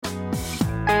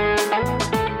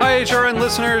HRN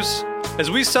listeners.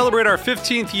 As we celebrate our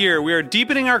 15th year, we are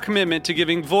deepening our commitment to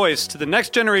giving voice to the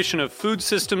next generation of food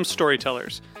systems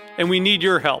storytellers, and we need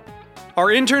your help. Our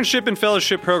internship and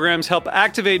fellowship programs help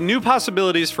activate new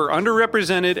possibilities for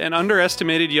underrepresented and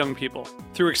underestimated young people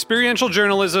through experiential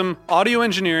journalism, audio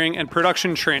engineering, and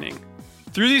production training.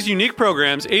 Through these unique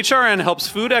programs, HRN helps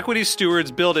food equity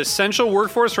stewards build essential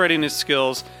workforce readiness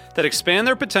skills that expand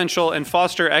their potential and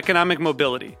foster economic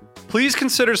mobility. Please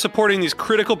consider supporting these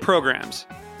critical programs.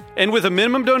 And with a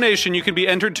minimum donation, you can be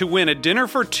entered to win a dinner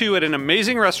for two at an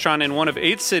amazing restaurant in one of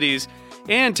 8 cities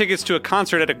and tickets to a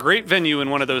concert at a great venue in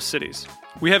one of those cities.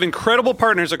 We have incredible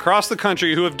partners across the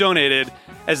country who have donated,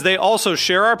 as they also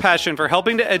share our passion for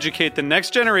helping to educate the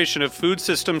next generation of food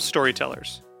systems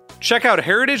storytellers. Check out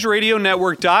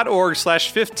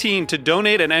heritageradionetwork.org/15 to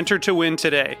donate and enter to win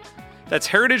today. That's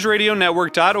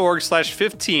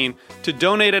heritageradionetwork.org/15 to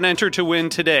donate and enter to win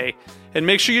today. And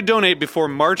make sure you donate before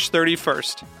March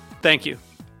 31st. Thank you.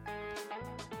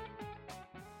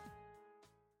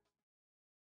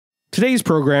 Today's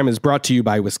program is brought to you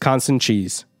by Wisconsin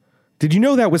Cheese. Did you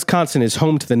know that Wisconsin is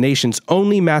home to the nation's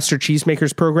only Master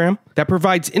Cheesemakers program that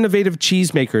provides innovative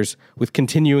cheesemakers with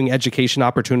continuing education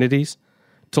opportunities?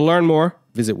 To learn more,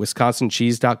 visit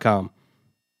wisconsincheese.com.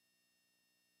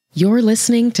 You're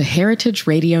listening to Heritage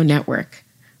Radio Network.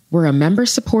 We're a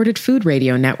member-supported food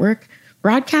radio network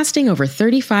broadcasting over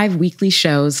 35 weekly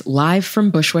shows live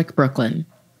from Bushwick, Brooklyn.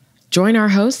 Join our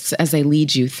hosts as they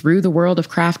lead you through the world of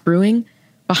craft brewing,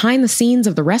 behind the scenes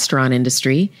of the restaurant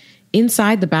industry,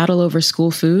 inside the battle over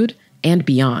school food, and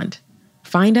beyond.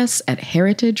 Find us at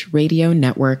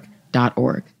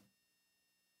heritageradionetwork.org.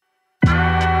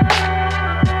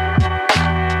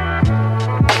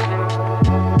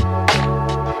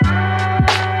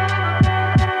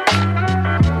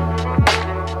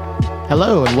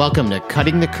 Hello and welcome to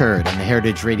Cutting the Curd on the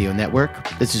Heritage Radio Network.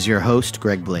 This is your host,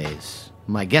 Greg Blaze.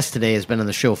 My guest today has been on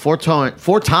the show four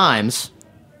times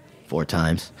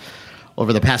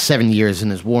over the past 7 years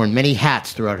and has worn many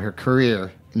hats throughout her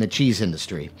career in the cheese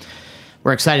industry.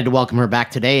 We're excited to welcome her back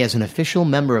today as an official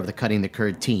member of the Cutting the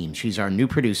Curd team. She's our new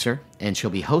producer, and she'll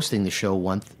be hosting the show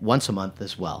once a month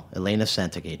as well. Elena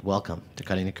Santagate, welcome to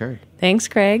Cutting the Curd. Thanks,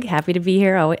 Craig. Happy to be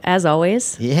here, as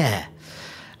always. Yeah.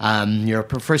 Your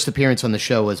first appearance on the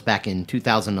show was back in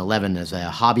 2011 as a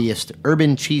hobbyist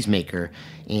urban cheesemaker,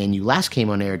 and you last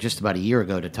came on air just about a year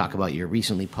ago to talk about your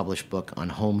recently published book on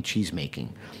home cheesemaking.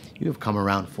 You have come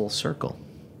around full circle.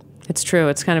 It's true.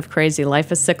 It's kind of crazy.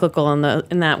 Life is cyclical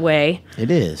in that way.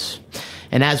 It is.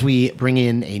 And as we bring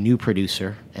in a new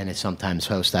producer and a sometimes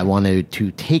host, I wanted to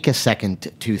take a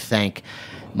second to thank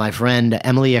my friend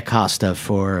Emily Acosta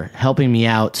for helping me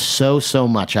out so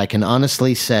much. I can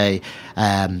honestly say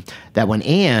that when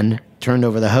Anne turned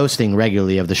over the hosting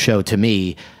regularly of the show to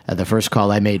me, the first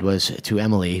call I made was to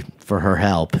Emily for her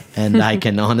help. And I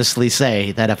can honestly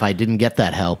say that if I didn't get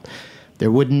that help,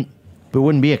 there wouldn't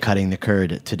be a Cutting the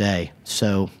Curd today.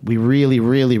 So we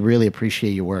really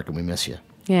appreciate your work, and we miss you.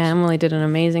 Yeah, Emily did an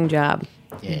amazing job.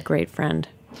 Yeah. Great friend.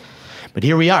 But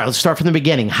here we are. Let's start from the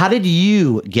beginning. How did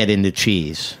you get into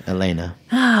cheese, Elena?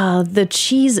 The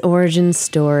cheese origin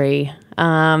story.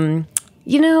 I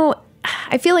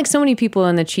feel like so many people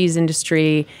in the cheese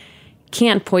industry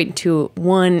can't point to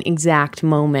one exact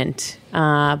moment,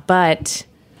 but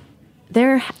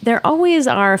there always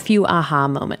are a few aha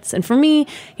moments. And for me,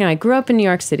 I grew up in New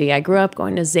York City. I grew up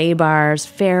going to Zabar's,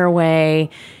 Fairway,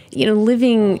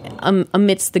 living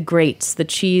amidst the greats. The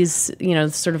cheese,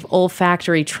 sort of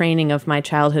olfactory training of my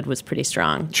childhood was pretty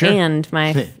strong. Sure. And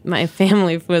my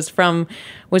family was from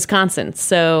Wisconsin,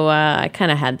 so I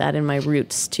kind of had that in my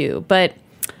roots too. But,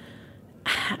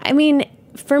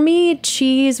 for me,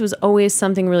 cheese was always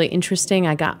something really interesting.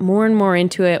 I got more and more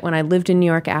into it when I lived in New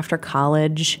York after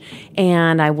college,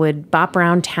 and I would bop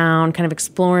around town kind of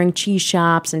exploring cheese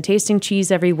shops and tasting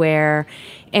cheese everywhere.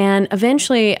 And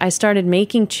eventually I started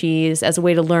making cheese as a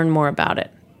way to learn more about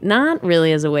it. Not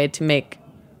really as a way to make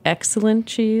excellent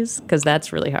cheese, because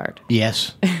that's really hard.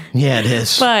 Yes. Yeah, it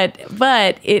is. But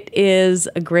it is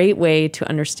a great way to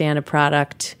understand a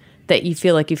product that you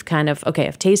feel like you've kind of, okay,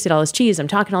 I've tasted all this cheese, I'm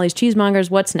talking to all these cheesemongers,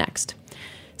 what's next?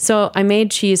 So I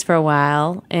made cheese for a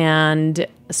while and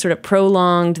sort of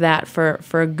prolonged that for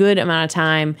a good amount of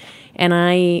time. And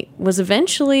I was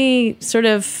eventually sort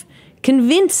of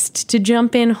convinced to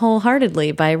jump in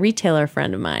wholeheartedly by a retailer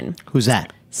friend of mine. Who's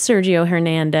that? Sergio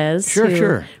Hernandez.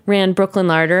 Sure. Ran Brooklyn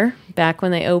Larder back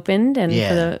when they opened and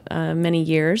for the many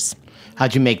years.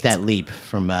 How'd you make that leap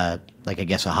from, a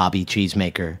hobby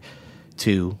cheesemaker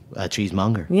to a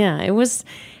cheesemonger? Yeah, it was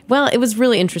Well, it was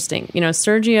really interesting.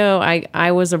 Sergio,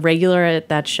 I was a regular at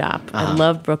that shop. I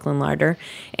loved Brooklyn Larder.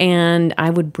 And I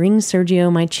would bring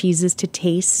Sergio my cheeses to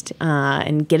taste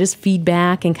and get his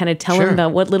feedback and kind of tell him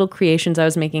about what little creations I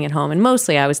was making at home. And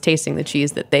mostly I was tasting the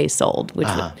cheese that they sold, which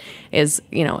is,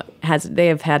 they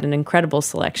have had an incredible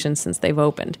selection since they've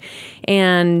opened.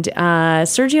 And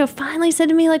Sergio finally said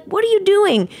to me, like, what are you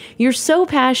doing? You're so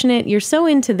passionate. You're so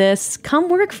into this. Come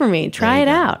work for me. Try it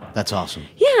out. That's awesome.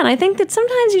 Yeah, and I think that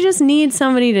sometimes you just need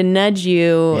somebody to nudge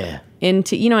you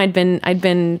into, I'd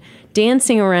been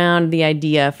dancing around the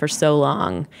idea for so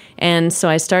long. And so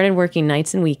I started working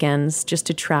nights and weekends just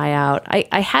to try out.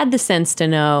 I had the sense to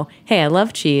know, hey, I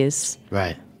love cheese.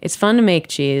 Right. It's fun to make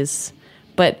cheese,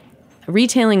 but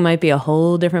retailing might be a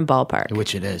whole different ballpark.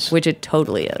 Which it is. Which it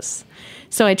totally is.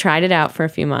 So I tried it out for a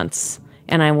few months,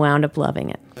 and I wound up loving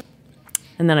it.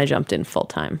 And then I jumped in full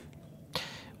time.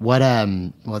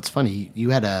 Well, it's funny. You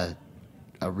had a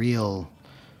real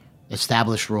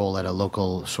established role at a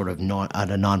local sort of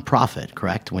at a nonprofit,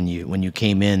 correct? When you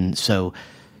came in, so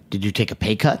did you take a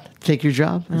pay cut to take your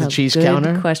job at the cheese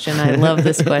counter? Good question. I love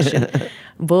this question.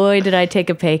 Boy, did I take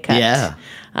a pay cut. Yeah.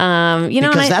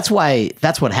 Because that's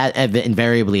what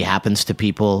invariably happens to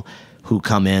people who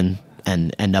come in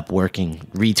and end up working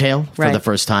retail for the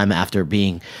first time after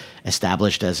being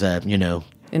established as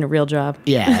in a real job.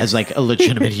 Yeah, as like a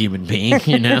legitimate human being,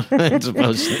 as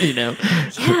opposed to, Yeah,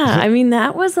 I mean,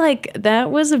 that was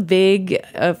a big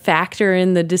factor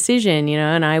in the decision,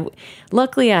 and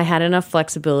luckily I had enough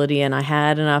flexibility and I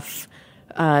had enough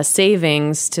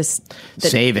savings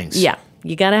savings. Yeah.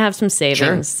 You got to have some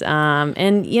savings. Sure.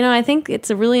 And I think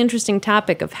it's a really interesting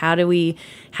topic of how do we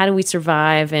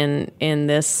survive in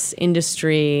this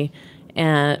industry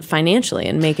financially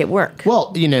and make it work.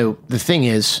 Well, the thing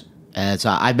is, as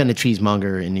I've been a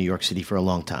cheesemonger in New York City for a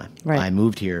long time. Right. I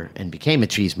moved here and became a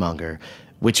cheesemonger,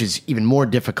 which is even more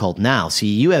difficult now. See,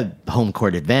 you have home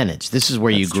court advantage. This is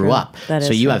where you grew up.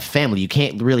 So you have family. You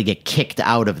can't really get kicked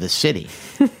out of the city.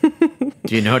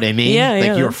 Do you know what I mean?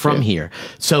 Yeah, you're from here.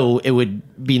 So it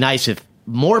would be nice if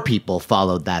more people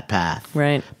followed that path.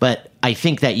 Right. But I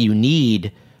think that you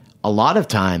need, a lot of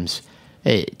times,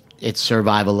 it's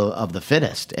survival of the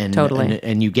fittest. And, totally.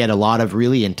 and you get a lot of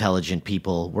really intelligent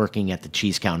people working at the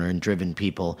cheese counter and driven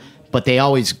people, but they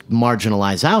always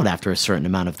marginalize out after a certain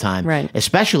amount of time. Right.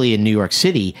 Especially in New York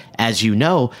City, as you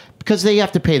know, because they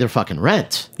have to pay their fucking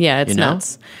rent. Yeah, it's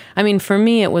nuts. I mean, for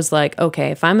me, it was like,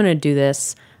 okay, if I'm going to do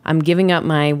this, I'm giving up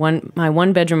my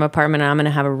one bedroom apartment and I'm going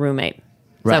to have a roommate.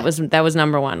 So Right. that was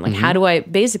number one. Like, how do I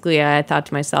thought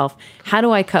to myself, how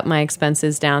do I cut my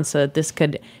expenses down so that this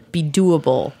could be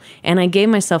doable? And I gave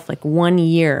myself like 1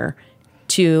 year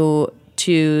to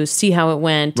see how it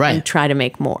went and try to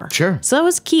make more. Sure. So that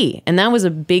was key. And that was a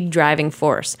big driving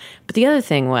force. But the other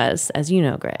thing was, as you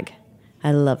know, Greg,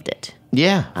 I loved it.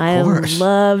 Yeah, of course. I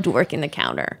loved working the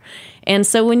counter. And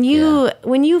so when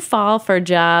you fall for a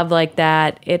job like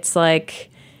that, it's like,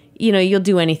 you'll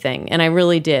do anything. And I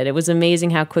really did. It was amazing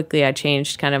how quickly I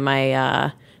changed kind of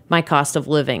my cost of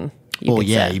living.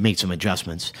 You made some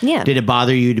adjustments. Yeah. Did it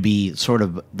bother you to be sort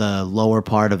of the lower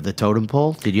part of the totem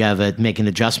pole? Did you have to make an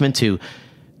adjustment to,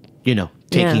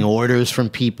 taking orders from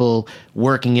people,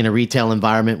 working in a retail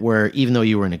environment where even though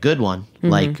you were in a good one,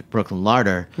 like Brooklyn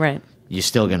Larder, right, you're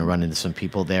still going to run into some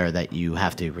people there that you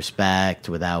have to respect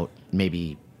without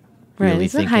maybe right. really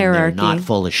It's thinking a hierarchy. they're not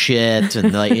full of shit.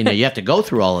 And, you have to go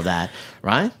through all of that,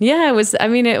 right? Yeah, it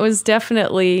was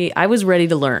definitely, I was ready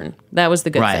to learn. That was the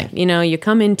good Right. thing. You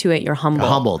come into it, you're humble.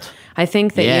 You're humbled. I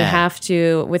think that you have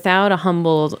to, without a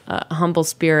humble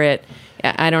spirit,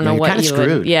 I don't know you're what kinda you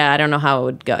screwed. would, I don't know how it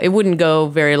would go. It wouldn't go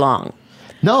very long.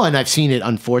 No, and I've seen it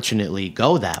unfortunately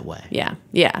go that way.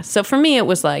 Yeah. So for me, it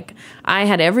was like I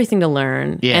had everything to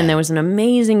learn, and there was an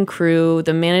amazing crew.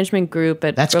 The management group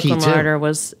at That's Brooklyn key, too. Larder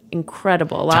was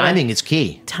incredible. Timing is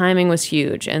key. Timing was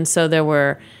huge, and so there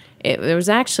was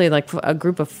actually like a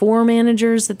group of 4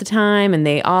 managers at the time, and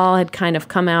they all had kind of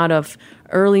come out of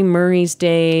early Murray's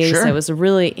days. Sure. It was a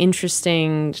really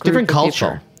interesting group different of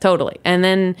culture. people. Totally, and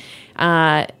then.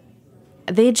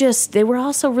 They were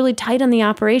also really tight on the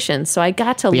operations, so I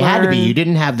got to learn. You had to be. You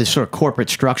didn't have this sort of corporate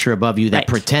structure above you that Right.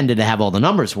 pretended to have all the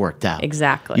numbers worked out.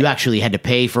 Exactly. You actually had to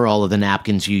pay for all of the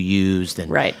napkins you used and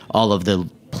Right. all of the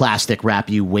plastic wrap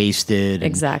you wasted. And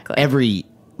Exactly. every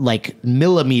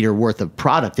millimeter worth of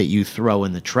product that you throw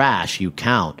in the trash, you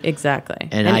count. Exactly.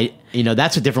 And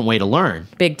that's a different way to learn.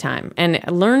 Big time. And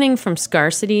learning from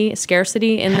scarcity in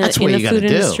That's the what in you the food gotta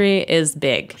do. industry is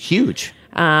big. Huge.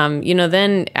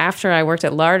 Then after I worked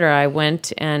at Larder, I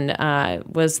went and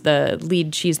was the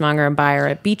lead cheesemonger and buyer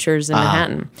at Beecher's in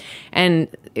Manhattan. And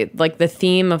the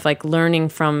theme of learning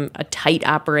from a tight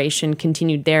operation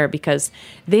continued there, because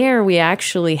there we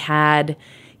actually had,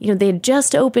 they had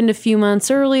just opened a few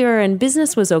months earlier and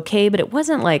business was okay, but it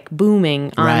wasn't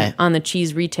booming on the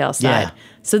cheese retail side. Yeah.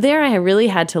 So there I really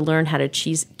had to learn how to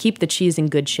keep the cheese in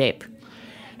good shape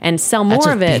and sell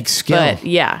more of it. That's a big skill.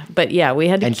 But we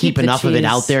had to and keep enough of it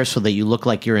out there so that you look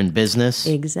like you're in business.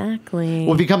 Exactly.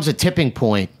 Well, it becomes a tipping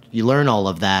point. You learn all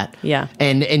of that. Yeah.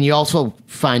 And you also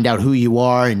find out who you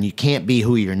are, and you can't be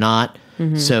who you're not.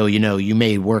 Mm-hmm. So, you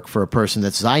may work for a person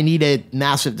that says, I need a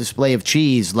massive display of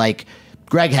cheese like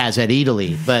Greg has at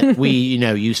Italy, but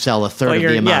you sell a third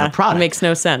of the amount of product. It makes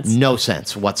no sense. No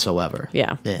sense whatsoever.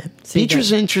 Yeah.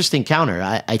 Beecher's an interesting counter.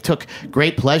 I took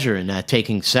great pleasure in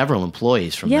taking several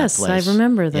employees from that place. Yes, I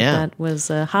remember that was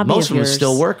a hobby Most of them yours.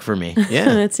 still work for me.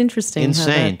 Yeah. It's interesting.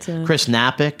 Insane. Chris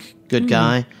Napick, good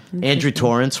guy. Andrew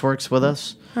Torrance works with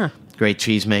us. Huh. Great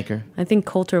cheesemaker. I think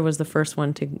Coulter was the first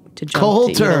one to jump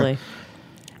Coulter. to Italy.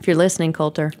 If you're listening,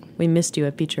 Coulter, we missed you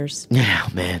at Beecher's. Yeah,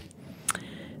 man.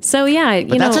 So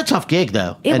but that's a tough gig,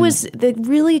 though. It was the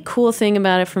really cool thing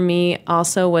about it for me.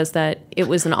 Also, was that it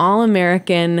was an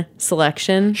all-American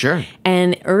selection. Sure.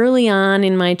 And early on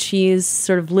in my cheese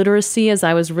sort of literacy, as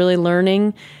I was really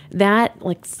learning, that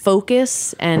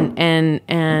focus and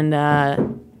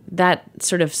that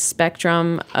sort of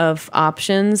spectrum of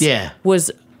options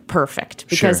was perfect,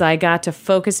 because Sure. I got to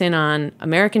focus in on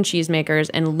American cheesemakers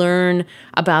and learn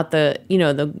about the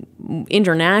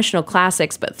international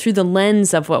classics, but through the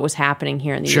lens of what was happening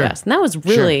here in the Sure. U.S. And that was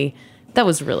really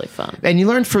fun. And you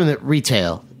learned from the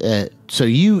retail. So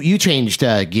you changed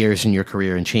gears in your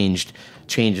career and changed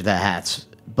the hats.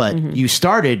 But you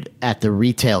started at the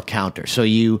retail counter. So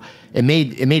it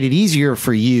made it easier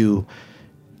for you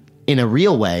in a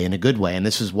real way, in a good way. And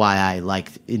this is why I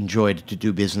enjoyed to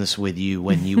do business with you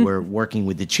when you were working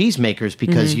with the cheesemakers,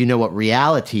 because you know what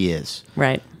reality is.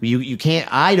 Right. You can't,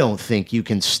 I don't think you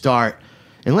can start,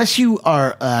 unless you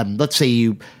are, let's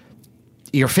say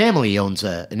your family owns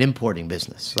an importing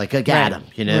business, like Adam,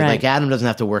 Right. like Adam doesn't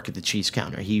have to work at the cheese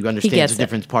counter. He understands gets a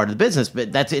different part of the business,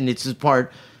 but it's his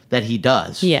part that he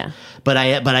does. Yeah. But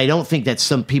I don't think that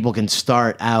some people can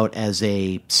start out as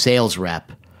a sales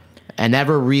rep and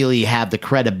never really have the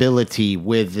credibility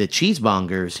with the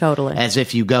cheesemongers. Totally. As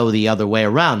if you go the other way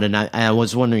around. And I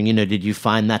was wondering, did you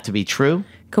find that to be true?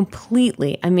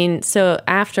 Completely. I mean, so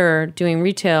after doing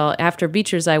retail, after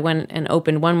Beecher's, I went and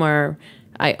opened one more.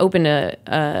 I opened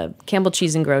a Campbell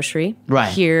Cheese and Grocery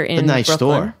here in a nice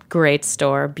Brooklyn. store. Great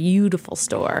store, beautiful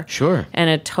store. Sure. And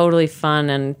a totally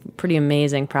fun and pretty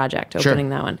amazing project opening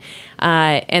that one.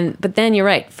 But then you're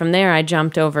right. From there, I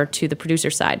jumped over to the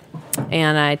producer side,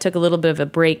 and I took a little bit of a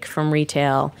break from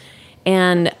retail.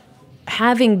 And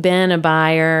having been a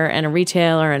buyer and a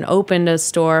retailer and opened a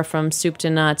store from soup to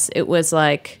nuts, it was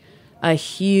like a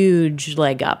huge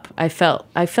leg up. I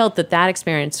felt that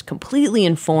experience completely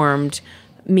informed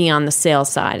me on the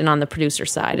sales side and on the producer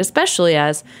side, especially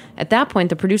as at that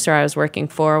point the producer I was working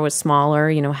for was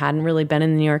smaller, hadn't really been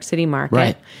in the New York City market.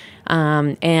 Right.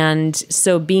 And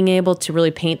so being able to really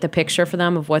paint the picture for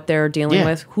them of what they're dealing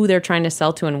with, who they're trying to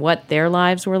sell to, and what their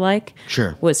lives were like,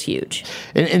 was huge.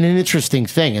 And an interesting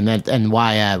thing, and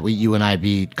why you and I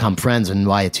become friends, and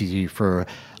why it's easy for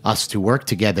us to work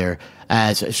together.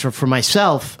 For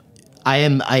myself,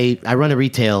 I run a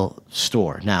retail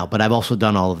store now, but I've also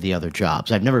done all of the other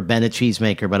jobs. I've never been a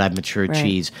cheesemaker, but I've matured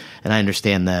cheese, and I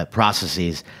understand the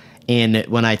processes. And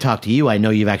when I talk to you, I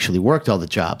know you've actually worked all the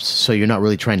jobs, so you're not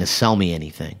really trying to sell me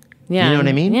anything. Yeah, you know what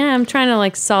I mean? Yeah, I'm trying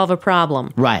to solve a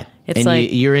problem. Right. It's and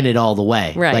you're in it all the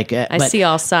way. Right. I see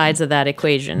all sides of that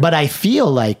equation. But I feel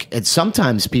like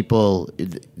sometimes people,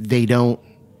 they don't.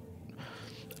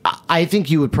 I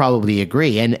think you would probably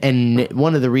agree, and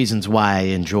one of the reasons why I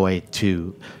enjoy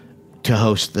to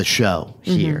host the show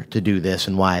here, to do this,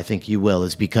 and why I think you will,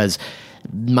 is because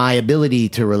my ability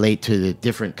to relate to the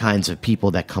different kinds of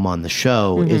people that come on the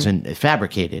show isn't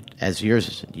fabricated as yours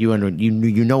is. You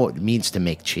know what it means to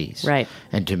make cheese, right,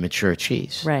 and to mature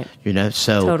cheese, right.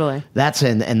 So totally. That's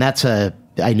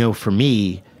I know for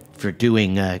me, for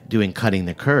doing cutting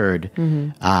the curd,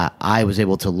 I was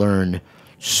able to learn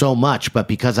so much, but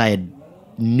because I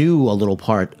knew a little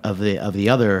part of the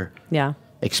other,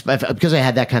 because I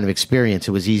had that kind of experience,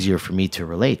 it was easier for me to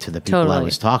relate to the people I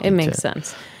was talking to. It makes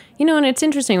sense. And it's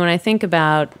interesting when I think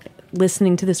about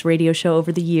listening to this radio show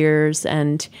over the years,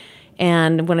 and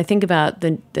when I think about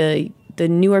the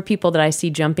newer people that I see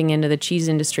jumping into the cheese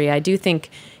industry, I do think,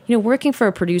 working for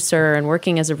a producer and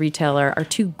working as a retailer are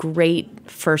two great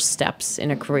first steps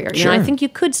in a career. Sure. I think you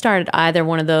could start at either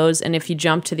one of those, and if you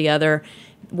jump to the other,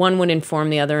 one would inform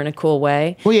the other in a cool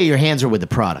way. Well, yeah, your hands are with the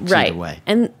products Right. either way.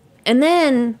 And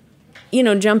then,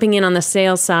 jumping in on the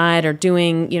sales side or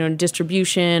doing,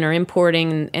 distribution or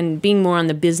importing and being more on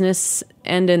the business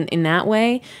end in that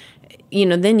way,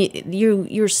 then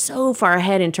you're so far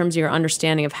ahead in terms of your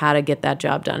understanding of how to get that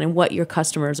job done and what your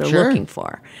customers are Sure. looking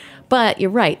for. But you're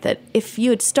right that if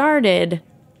you had started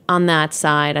on that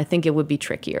side, I think it would be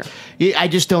trickier. I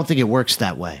just don't think it works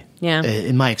that way. Yeah.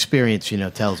 In my experience,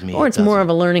 tells me. Or it's more of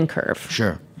a learning curve.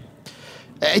 Sure.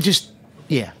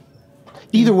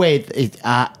 Either way,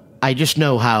 I just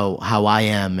know how I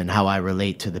am and how I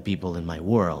relate to the people in my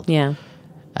world. Yeah.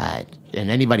 And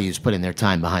anybody who's put in their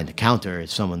time behind the counter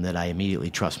is someone that I immediately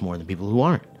trust more than people who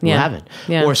aren't, who Yeah. haven't.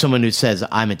 Yeah. Or someone who says,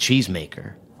 I'm a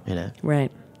cheesemaker,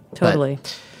 Right. Totally.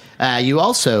 You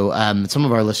also, some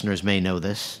of our listeners may know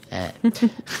this,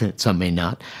 some may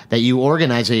not, that you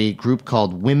organize a group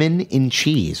called Women in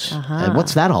Cheese.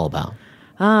 What's that all about?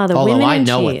 The Although women I in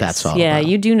know what cheese. that's all Yeah, about.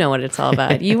 you do know what it's all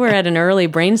about. You were at an early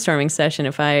brainstorming session,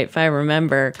 if I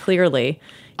remember clearly.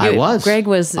 I was. Greg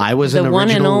was. I was the an one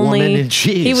and original only. woman in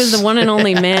cheese. He was the one and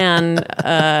only man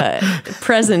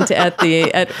present at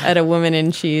a Women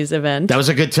in Cheese event. That was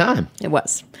a good time. It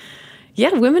was.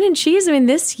 Yeah, Women in Cheese. I mean,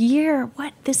 this year,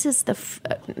 this is the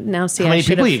now. See, How many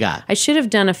people you got? I should have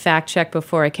done a fact check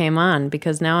before I came on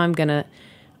because now I'm gonna.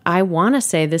 I want to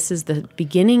say this is the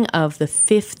beginning of the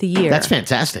 5th year. That's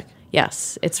fantastic.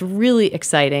 Yes, it's really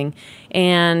exciting,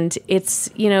 and it's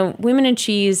Women in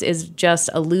Cheese is just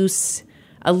a loose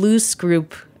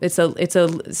group. It's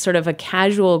a sort of a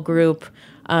casual group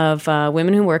of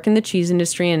women who work in the cheese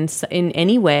industry in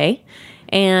any way,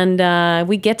 and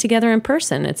we get together in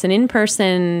person. It's an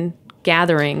in-person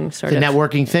gathering, sort The of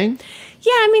networking thing?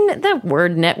 Yeah, I mean that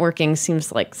word networking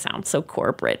sounds so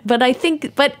corporate, but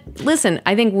listen,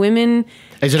 I think women.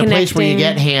 Is it a place where you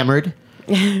get hammered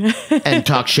and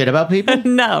talk shit about people?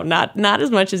 No, not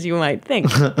as much as you might think.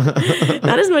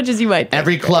 Not as much as you might think.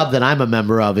 Every club that I'm a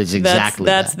member of is exactly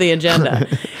that's that. the agenda.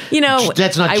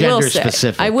 That's not gender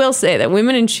specific. I will say that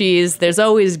Women in Cheese, there's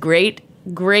always great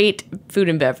food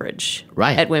and beverage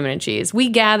Right. at Women in Cheese. We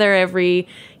gather every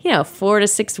 4 to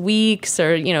 6 weeks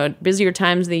or busier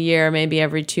times of the year, maybe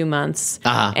every 2 months,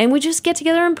 and we just get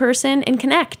together in person and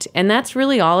connect, and that's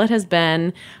really all it has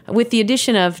been, with the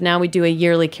addition of now we do a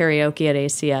yearly karaoke at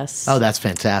ACS. Oh, that's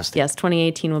fantastic. Yes,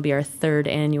 2018 will be our 3rd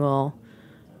annual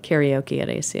karaoke at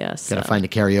ACS. Got to find a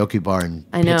karaoke bar in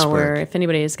I know, Pittsburgh. where if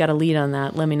anybody has got a lead on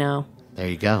that, let me know. There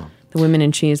you go. The Women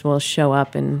in Cheese will show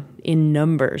up in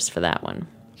numbers for that one.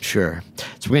 Sure.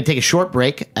 So we're going to take a short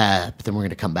break, but then we're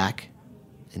going to come back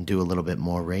and do a little bit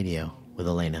more radio with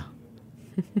Elena.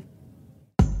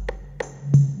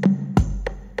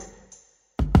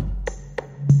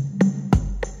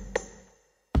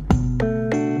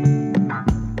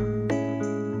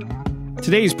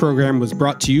 Today's program was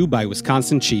brought to you by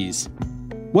Wisconsin Cheese.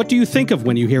 What do you think of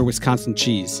when you hear Wisconsin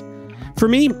cheese? For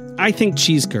me, I think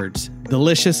cheese curds.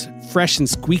 Delicious, fresh and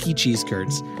squeaky cheese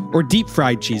curds. Or deep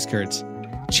fried cheese curds.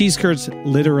 Cheese curds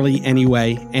literally any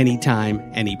way, anytime,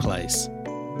 any place.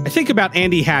 I think about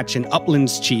Andy Hatch and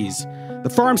Uplands Cheese,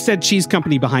 the farmstead cheese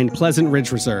company behind Pleasant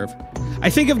Ridge Reserve. I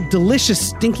think of delicious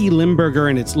stinky Limburger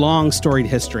and its long storied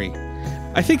history.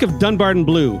 I think of Dunbarton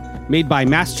Blue, made by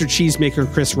master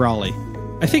cheesemaker Chris Rowley.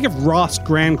 I think of Ross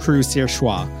Grand Cru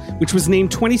Surchoix, which was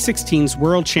named 2016's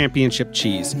World Championship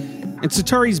cheese, and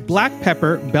Sartori's Black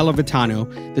Pepper Bella Vitano,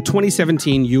 the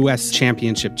 2017 U.S.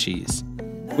 Championship cheese.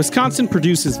 Wisconsin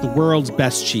produces the world's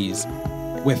best cheese,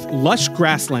 with lush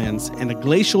grasslands and a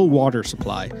glacial water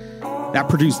supply that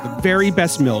produce the very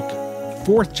best milk.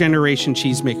 Fourth-generation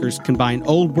cheesemakers combine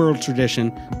old-world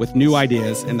tradition with new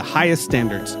ideas and the highest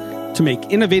standards to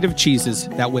make innovative cheeses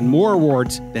that win more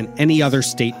awards than any other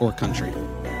state or country.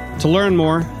 To learn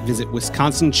more, visit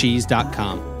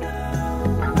wisconsincheese.com.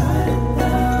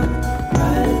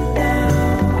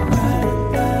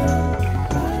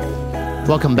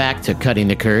 Welcome back to Cutting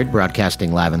the Curd,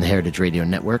 broadcasting live on the Heritage Radio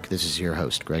Network. This is your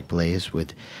host, Greg Blaze,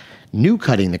 with new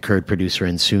Cutting the Curd producer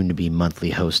and soon-to-be monthly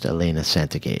host, Elena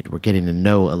Santagade. We're getting to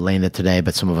know Elena today,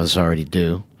 but some of us already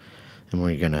do. And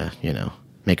we're going to,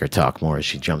 make her talk more as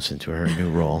she jumps into her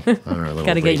new role on our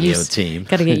little radio team.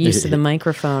 Got to get used to the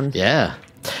microphone. Yeah.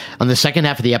 On the second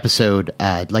half of the episode,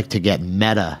 I'd like to get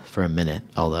meta for a minute,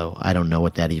 although I don't know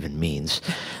what that even means.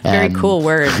 Very cool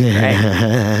word,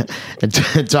 right?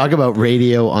 And talk about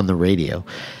radio on the radio.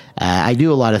 I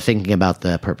do a lot of thinking about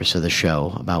the purpose of the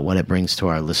show, about what it brings to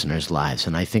our listeners' lives,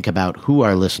 and I think about who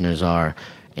our listeners are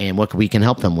and what we can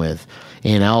help them with.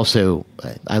 And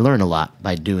I learn a lot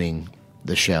by doing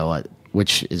the show,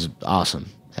 which is awesome.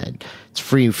 And it's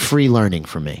free learning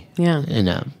for me. Yeah.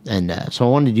 So I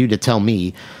wanted you to tell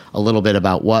me a little bit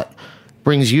about what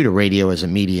brings you to radio as a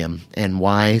medium and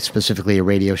why specifically a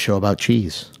radio show about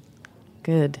cheese.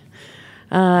 Good.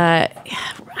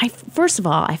 First of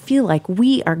all, I feel like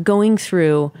we are going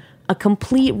through a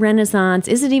complete renaissance.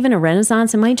 Is it even a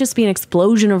renaissance? It might just be an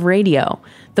explosion of radio.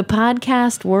 The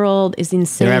podcast world is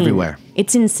insane. They're everywhere.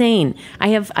 It's insane. I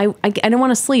don't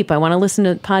want to sleep. I want to listen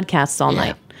to podcasts all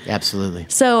night. Absolutely.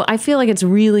 So I feel like it's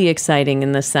really exciting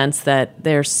in the sense that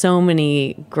there's so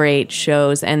many great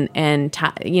shows, and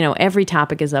every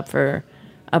topic is up for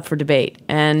debate.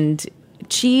 And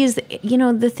cheese,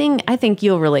 the thing, I think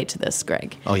you'll relate to this,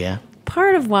 Greg. Oh yeah.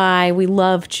 Part of why we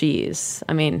love cheese,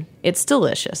 I mean, it's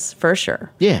delicious for sure.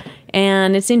 Yeah.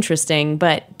 And it's interesting,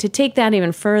 but to take that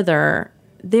even further,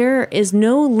 there is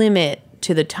no limit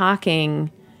to the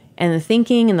talking and the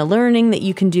thinking and the learning that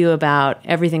you can do about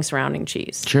everything surrounding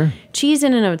cheese. Sure. Cheese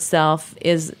in and of itself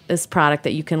is this product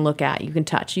that you can look at, you can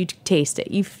touch, you taste it,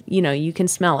 you can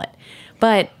smell it.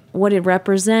 But what it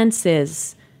represents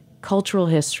is cultural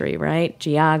history, right?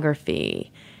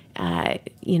 Geography,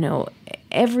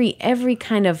 every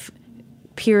kind of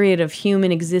period of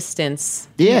human existence.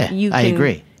 Yeah, you can I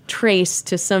agree. Trace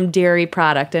to some dairy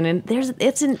product, and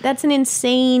that's an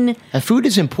insane. Food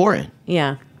is important.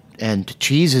 Yeah. And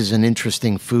cheese is an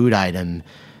interesting food item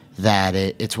that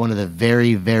it's one of the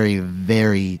very, very,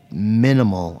 very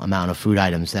minimal amount of food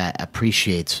items that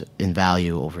appreciates in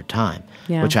value over time,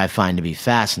 which I find to be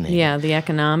fascinating. Yeah, the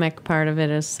economic part of it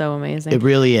is so amazing. It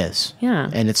really is. Yeah.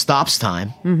 And it stops time,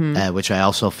 which I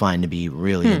also find to be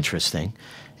really interesting.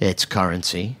 It's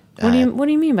currency. What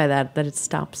do you mean by that it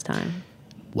stops time?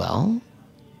 Well,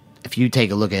 if you take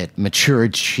a look at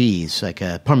matured cheese, like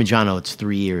a Parmigiano, it's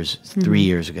 3 years. 3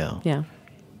 years ago. Yeah.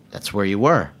 That's where you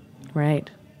were. Right.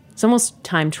 It's almost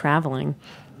time traveling.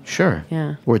 Sure.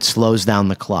 Yeah. Where it slows down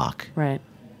the clock. Right.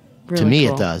 Really To me,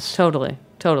 cool. it does. Totally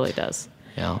does.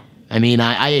 I mean,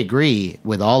 I agree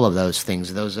with all of those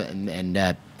things. Those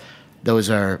those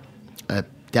are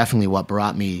definitely what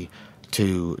brought me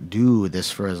to do this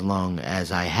for as long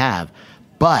as I have.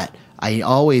 But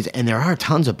and there are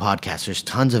tons of podcasts. There's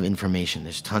tons of information.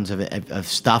 There's tons of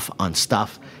stuff on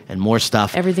stuff and more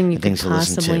stuff. Everything you could things to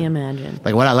listen possibly to. imagine.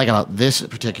 Like what I like about this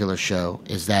particular show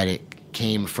is that it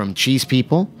came from cheese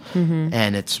people,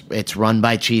 and it's run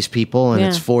by cheese people, and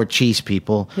it's for cheese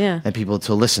people and people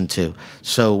to listen to.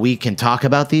 So we can talk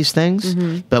about these things,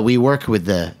 but we work with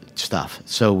the stuff,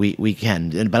 so we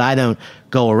can. But I don't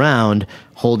go around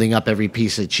holding up every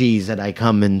piece of cheese that I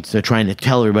come into trying to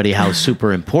tell everybody how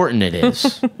super important it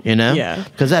is, Yeah.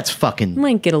 because that's fucking It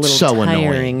might get a little so tiring.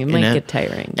 annoying. It might get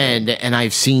tiring. And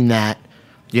I've seen that,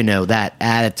 that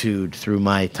attitude through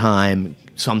my time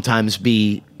sometimes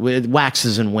be with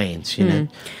waxes and wanes,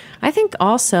 I think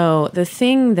also the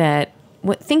thing that,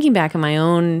 thinking back on my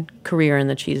own career in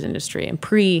the cheese industry and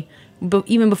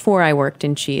even before I worked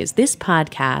in cheese, this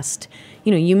podcast,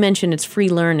 you mentioned it's free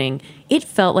learning. It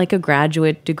felt like a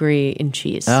graduate degree in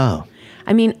cheese. Oh.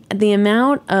 I mean, the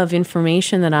amount of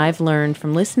information that I've learned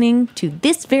from listening to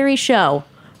this very show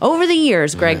over the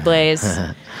years, Greg Blaze,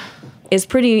 is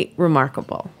pretty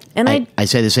remarkable. And I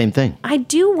say the same thing. I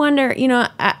do wonder,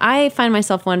 I find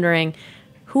myself wondering,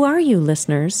 who are you,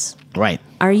 listeners? Right.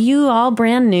 Are you all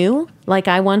brand new, like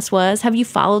I once was? Have you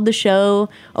followed the show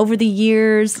over the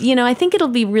years? I think it'll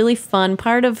be really fun.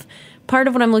 Part of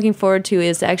what I'm looking forward to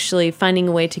is actually finding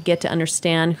a way to get to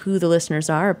understand who the listeners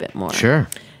are a bit more. Sure.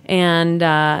 And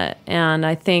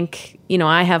I think,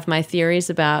 I have my theories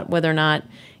about whether or not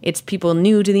it's people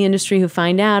new to the industry who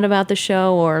find out about the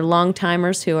show or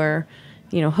long-timers who are,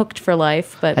 hooked for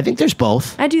life. But I think there's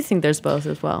both. I do think there's both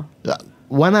as well.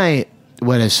 When I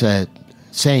was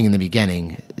saying in the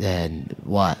beginning, and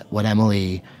what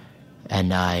Emily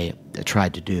and I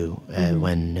tried to do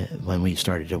when we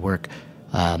started to work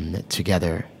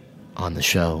together on the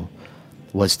show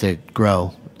was to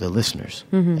grow the listeners.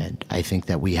 And I think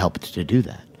that we helped to do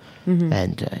that.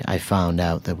 And I found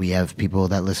out that we have people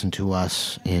that listen to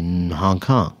us in Hong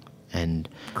Kong and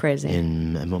Crazy.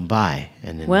 in Mumbai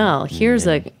and here's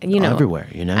everywhere.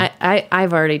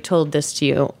 I've already told this to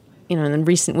you, in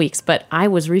recent weeks, but I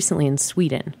was recently in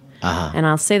Sweden. And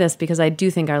I'll say this because I do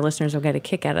think our listeners will get a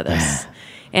kick out of this.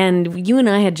 And you and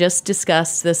I had just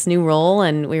discussed this new role,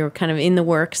 and we were kind of in the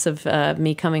works of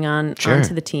me coming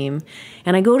onto the team.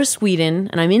 And I go to Sweden,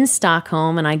 and I'm in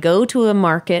Stockholm, and I go to a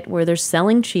market where they're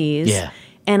selling cheese. Yeah.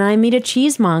 And I meet a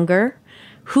cheesemonger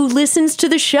who listens to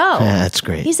the show. Yeah, that's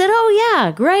great. He said, "Oh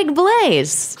yeah, Greg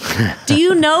Blaze. Do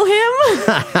you know him?"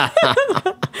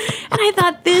 And I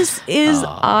thought, this is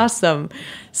awesome.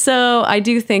 So I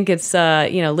do think it's,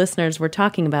 listeners, we're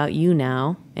talking about you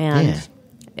now. And,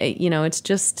 it's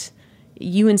just,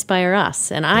 you inspire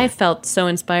us. And I felt so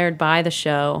inspired by the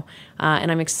show.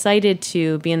 And I'm excited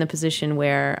to be in the position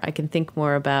where I can think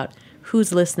more about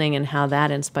who's listening and how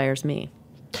that inspires me.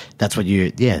 That's what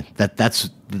is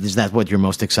that what you're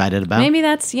most excited about? Maybe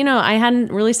that's, I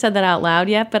hadn't really said that out loud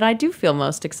yet, but I do feel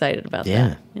most excited about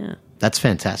that. Yeah. That's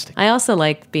fantastic. I also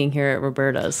like being here at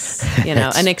Roberta's.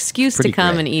 An excuse to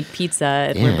come and eat pizza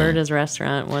at Roberta's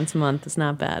restaurant once a month is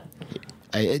not bad.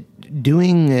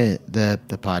 Doing the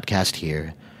podcast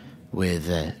here with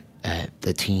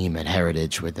the team at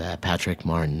Heritage, with Patrick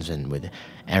Martins and with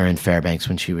Erin Fairbanks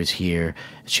when she was here,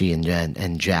 she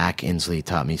and Jack Inslee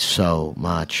taught me so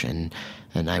much, and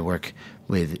I work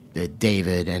with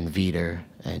David and Vitor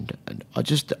and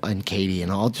Katie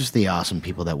and all just the awesome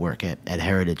people that work at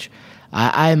Heritage.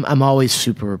 I'm always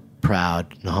super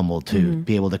proud and humbled to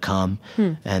be able to come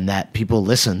and that people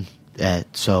listen.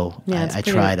 So I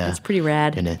try to. It's pretty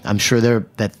rad. And I'm sure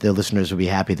that the listeners will be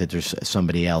happy that there's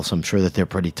somebody else. I'm sure that they're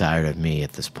pretty tired of me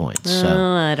at this point. So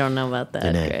I don't know about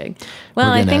that, Greg.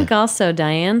 Well, I think also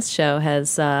Diane's show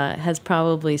has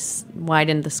probably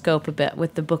widened the scope a bit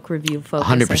with the book review focus.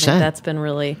 100%. I think that's been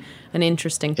really an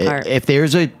interesting part. If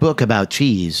there's a book about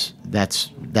cheese that's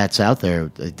out there,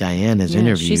 Diane has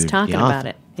interviewed. She's talking the author, about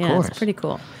it. Yeah, it's pretty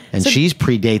cool. And cheese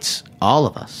predates all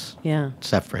of us. Yeah,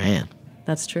 except for Anne.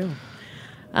 That's true.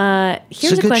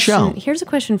 Here's a question. Show. Here's a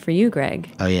question for you,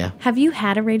 Greg. Oh yeah. Have you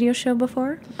had a radio show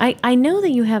before? I know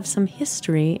that you have some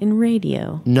history in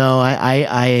radio. No,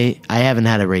 I haven't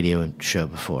had a radio show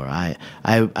before. I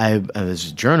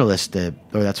was a journalist, or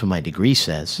that's what my degree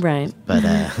says. Right. But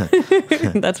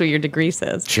that's what your degree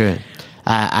says. Sure.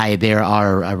 There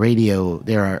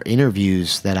are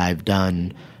interviews that I've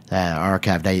done.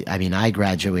 Archived. I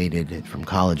graduated from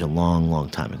college a long, long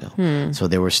time ago. So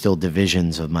there were still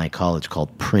divisions of my college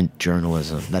called print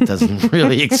journalism. That doesn't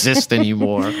really exist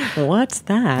anymore. What's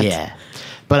that? Yeah.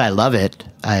 But I love it.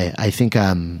 I think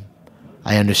I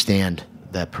understand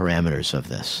the parameters of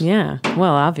this. Yeah.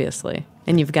 Well, obviously.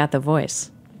 And you've got the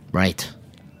voice. Right.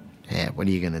 Yeah. What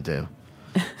are you going to do?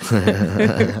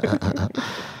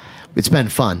 It's been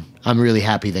fun. I'm really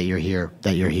happy that you're here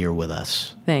with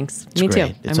us. Thanks. It's Me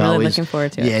great. too. I'm really looking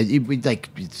forward to it. Yeah,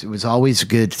 it was always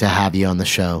good to have you on the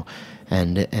show,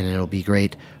 and it'll be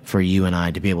great for you and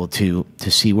I to be able to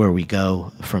see where we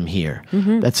go from here.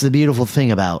 Mm-hmm. That's the beautiful thing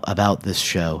about this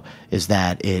show, is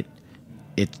that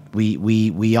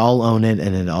we all own it,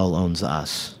 and it all owns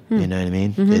us. You know what I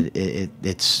mean?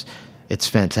 Mm-hmm. It's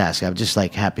fantastic. I'm just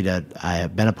happy that I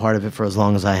have been a part of it for as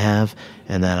long as I have,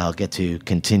 and that I'll get to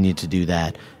continue to do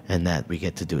that, and that we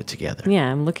get to do it together. Yeah,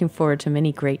 I'm looking forward to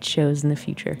many great shows in the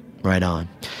future. Right on.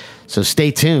 So stay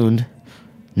tuned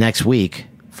next week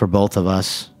for both of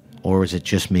us, or is it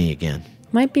just me again?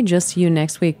 Might be just you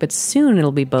next week, but soon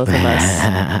it'll be both of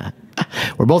us.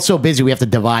 We're both so busy we have to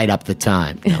divide up the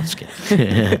time. No, I'm just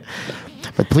kidding.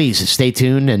 But please stay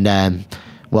tuned and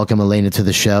welcome Elena to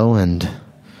the show, and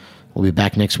we'll be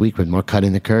back next week with more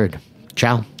Cutting the Curd.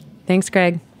 Ciao. Thanks,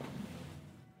 Greg.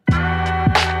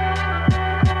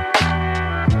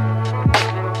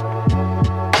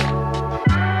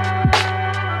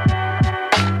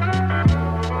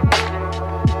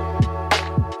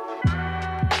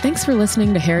 Thanks for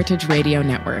listening to Heritage Radio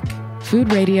Network,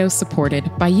 food radio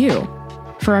supported by you.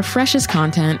 For our freshest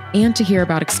content and to hear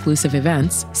about exclusive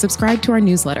events, subscribe to our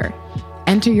newsletter.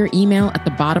 Enter your email at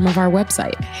the bottom of our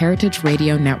website,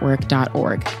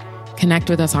 heritageradionetwork.org. Connect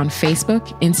with us on Facebook,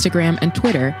 Instagram, and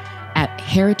Twitter at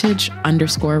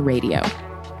heritage_radio.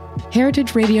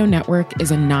 Heritage Radio Network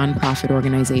is a nonprofit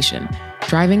organization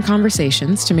driving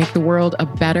conversations to make the world a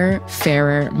better,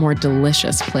 fairer, more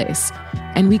delicious place.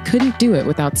 And we couldn't do it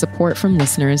without support from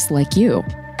listeners like you.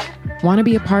 Want to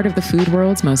be a part of the food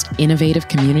world's most innovative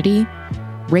community?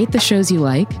 Rate the shows you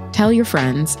like, tell your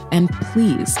friends, and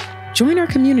please join our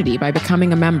community by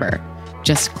becoming a member.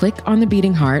 Just click on the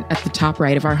beating heart at the top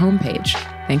right of our homepage.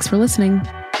 Thanks for listening.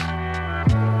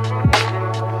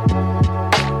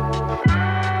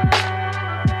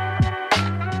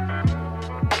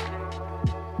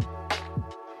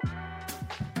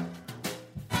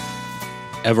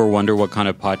 Ever wonder what kind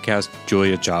of podcast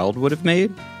Julia Child would have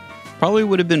made? Probably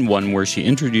would have been one where she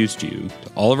introduced you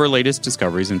to all of her latest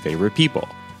discoveries and favorite people.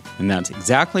 And that's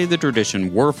exactly the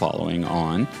tradition we're following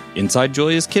on Inside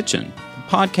Julia's Kitchen, the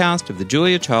podcast of the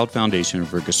Julia Child Foundation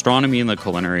for Gastronomy and the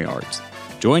Culinary Arts.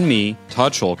 Join me,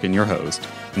 Todd Schulkin, your host,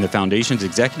 and the Foundation's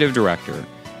executive director,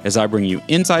 as I bring you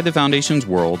inside the Foundation's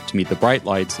world to meet the bright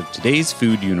lights of today's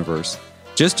food universe,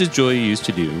 just as Julia used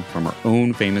to do from her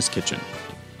own famous kitchen.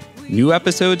 New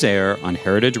episodes air on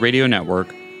Heritage Radio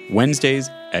Network, Wednesdays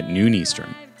at noon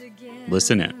Eastern.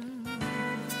 Listen in.